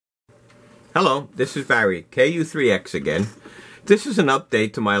Hello, this is Barry, KU3X again. This is an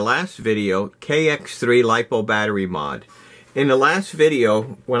update to my last video, KX3 LiPo battery mod. In the last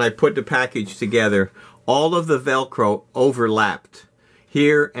video, when I put the package together, all of the Velcro overlapped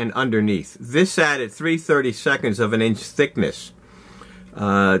here and underneath. This added 3/32 of an inch thickness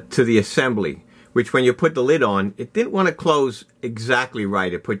to the assembly, which when you put the lid on, it didn't want to close exactly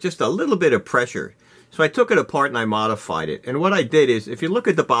right. It put just a little bit of pressure. So I took it apart and I modified it. And what I did is, if you look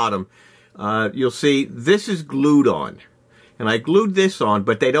at the bottom, you'll see this is glued on. And I glued this on,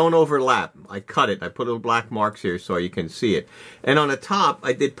 but they don't overlap. I cut it. I put little black marks here so you can see it. And on the top,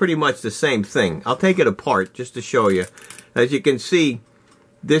 I did pretty much the same thing. I'll take it apart just to show you. As you can see,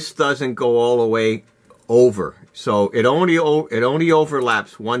 this doesn't go all the way over. So it only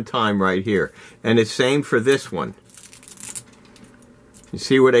overlaps one time right here. And it's same for this one. You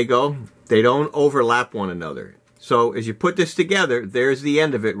see where they go? They don't overlap one another. So as you put this together, there's the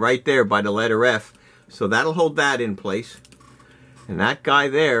end of it right there by the letter F. So that'll hold that in place. And that guy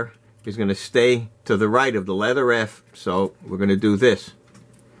there is going to stay to the right of the letter F. So we're going to do this.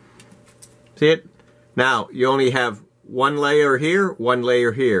 See it? Now you only have one layer here,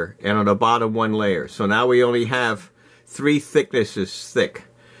 and on the bottom one layer. So now we only have 3 thicknesses thick.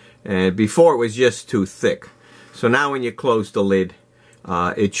 And before it was just 2 thick. So now when you close the lid,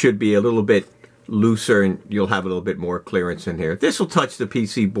 it should be a little bit looser and you'll have a little bit more clearance in here. This will touch the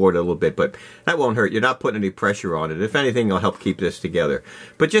PC board a little bit, but that won't hurt. You're not putting any pressure on it. If anything, it'll help keep this together.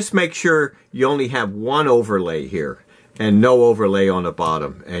 But just make sure you only have one overlay here and no overlay on the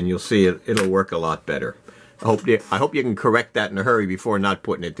bottom, and you'll see it'll work a lot better. I hope you can correct that in a hurry before not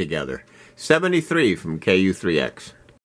putting it together. 73 from KU3X.